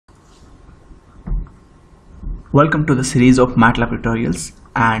Welcome to the series of MATLAB tutorials,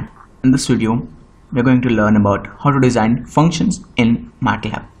 and in this video we are going to learn about how to design functions in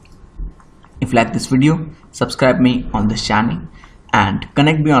MATLAB. If you like this video, subscribe me on this channel and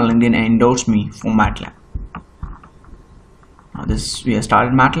connect me on LinkedIn and endorse me for MATLAB. Now we have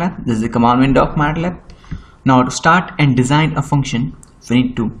started MATLAB. This is the command window of MATLAB. Now to start and design a function, we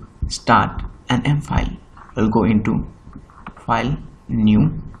need to start an M file. We'll go into File,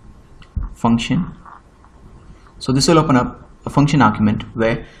 New, Function. So this will open up a function argument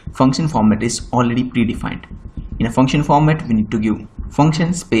where function format is already predefined. In a function format, we need to give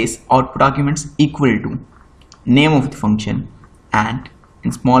function space output arguments equal to name of the function and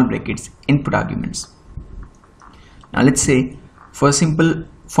in small brackets input arguments. Now let's say for a simple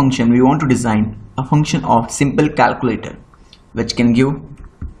function we want to design a function of simple calculator, which can give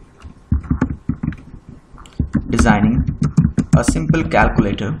designing a simple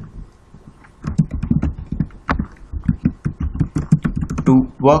calculator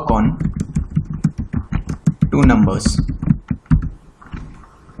to work on two numbers.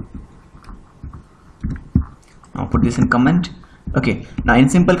 Now put this in comment. Okay, now in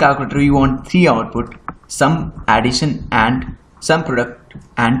simple calculator we want three output: sum, addition, and sum product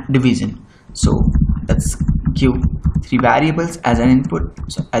and division. So let's give three variables as an input,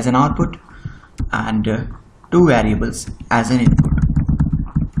 so as an output, and two variables as an input.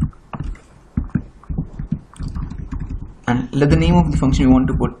 And let the name of the function we want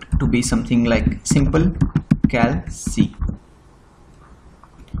to put to be something like simple cal c.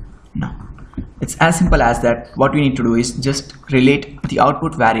 Now it's as simple as that. What we need to do is just relate the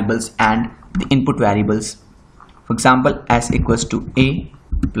output variables and the input variables. For example, s equals to a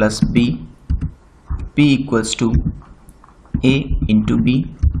plus b, p equals to a into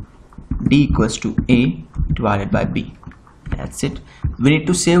b, d equals to a divided by b. That's it. We need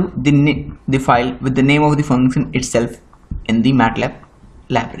to save the file with the name of the function itself in the MATLAB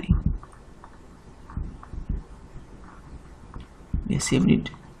library. We have saved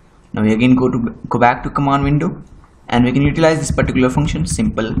it. Now we again go back to command window, and we can utilize this particular function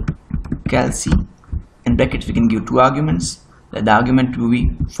simple cal c. In brackets we can give two arguments. The argument will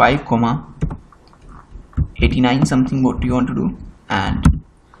be 5, 89 something what you want to do, and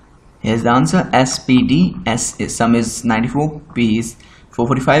here's the answer. SPD, sum is 94, p is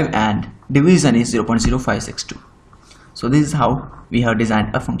 445, and division is 0.0562. So this is how we have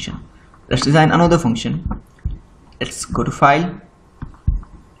designed a function. Let's design another function. Let's go to file,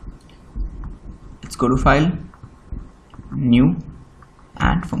 new,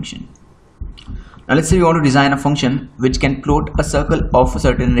 and function. Now let's say we want to design a function which can plot a circle of a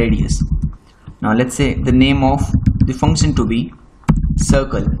certain radius. Now let's say the name of the function to be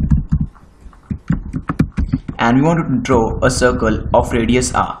circle, and we want to draw a circle of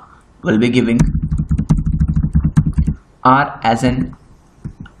radius r. We'll be giving r as an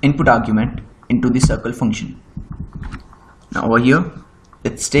input argument into the circle function. Now over here,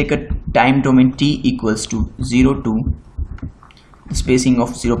 let's take a time domain t equals to 0 to the spacing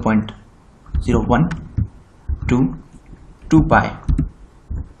of 0.01 to 2 pi.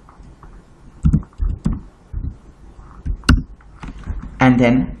 And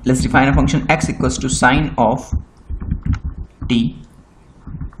then let's define a function x equals to sine of t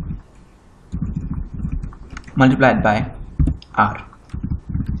multiplied by r.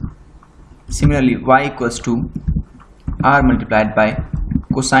 Similarly, y equals to r multiplied by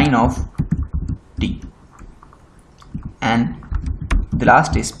cosine of t, and the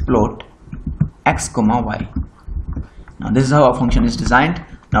last is plot x comma y. Now this is how our function is designed.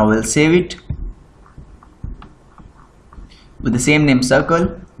 Now we'll save it with the same name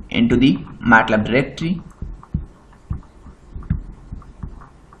circle into the MATLAB directory.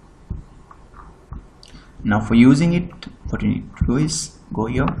 Now for using it, what you need to do is go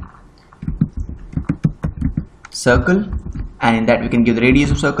here, circle, and in that we can give the radius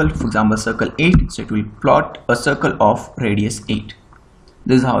of circle, for example circle 8, so it will plot a circle of radius 8.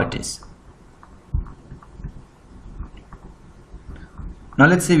 This is how it is. Now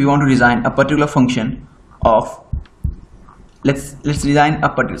let's say we want to design a particular function of, let's design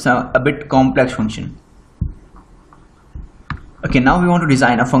a bit complex function. Okay, now we want to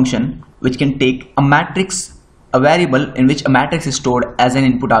design a function which can take a matrix, a variable in which a matrix is stored as an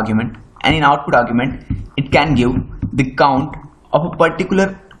input argument, and in output argument it can give the count of a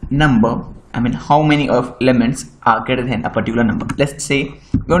particular number. I mean how many of elements are greater than a particular number. Let's say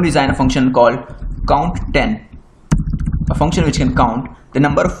we want to design a function called count 10, a function which can count the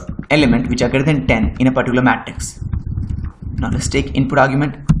number of elements which are greater than 10 in a particular matrix. Now let's take input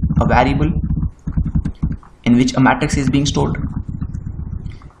argument, a variable in which a matrix is being stored.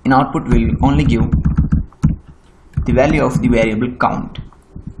 In output we will only give the value of the variable count.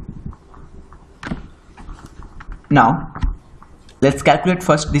 Now let's calculate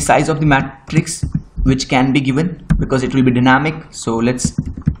first the size of the matrix which can be given, because it will be dynamic. So let's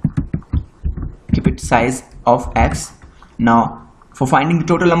keep it size of x. Now for finding the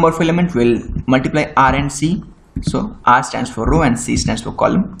total number of elements, we'll multiply r and c. So r stands for row and c stands for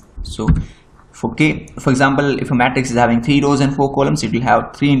column. So for k, for example, if a matrix is having 3 rows and 4 columns, it will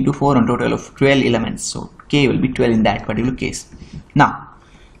have 3 into 4 on total of 12 elements. So k will be 12 in that particular case. Now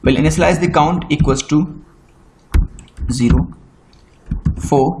we'll initialize the count equals to 0,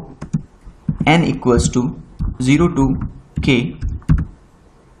 4, n equals to 0 to k.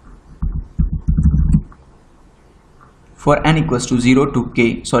 For n equals to 0 to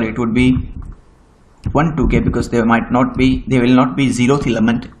k, sorry, it would be 1 to k, because there will not be 0th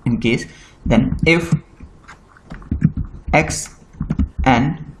element in case. Then if x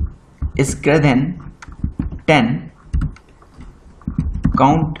n is greater than 10,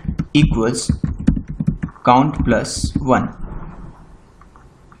 count equals count plus 1.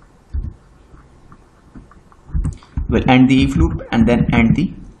 We'll end the if loop and then end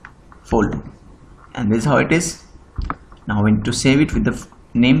the for loop, and this is how it is. Now we need to save it with the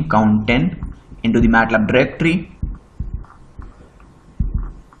name count10 into the MATLAB directory.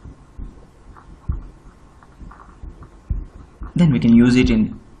 Then we can use it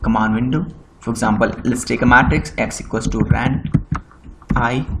in command window. For example, let's take a matrix x equals to rand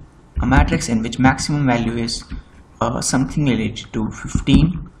I, a matrix in which maximum value is something related to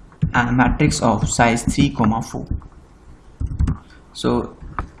 15, and a matrix of size 3, 4. So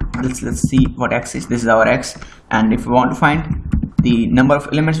let's see what x is. This is our x, and if we want to find the number of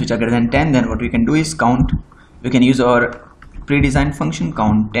elements which are greater than 10, then what we can do is count. We can use our pre-designed function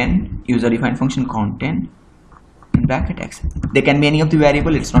count10, user-defined function count10 in bracket x. There can be any of the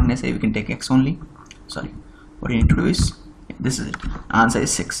variable, it's not necessary we can take x only. Sorry, what you need to do is, this is it, answer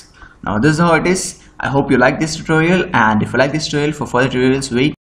is 6. Now this is how it is. I hope you like this tutorial, and if you like this tutorial, for further tutorials, wait.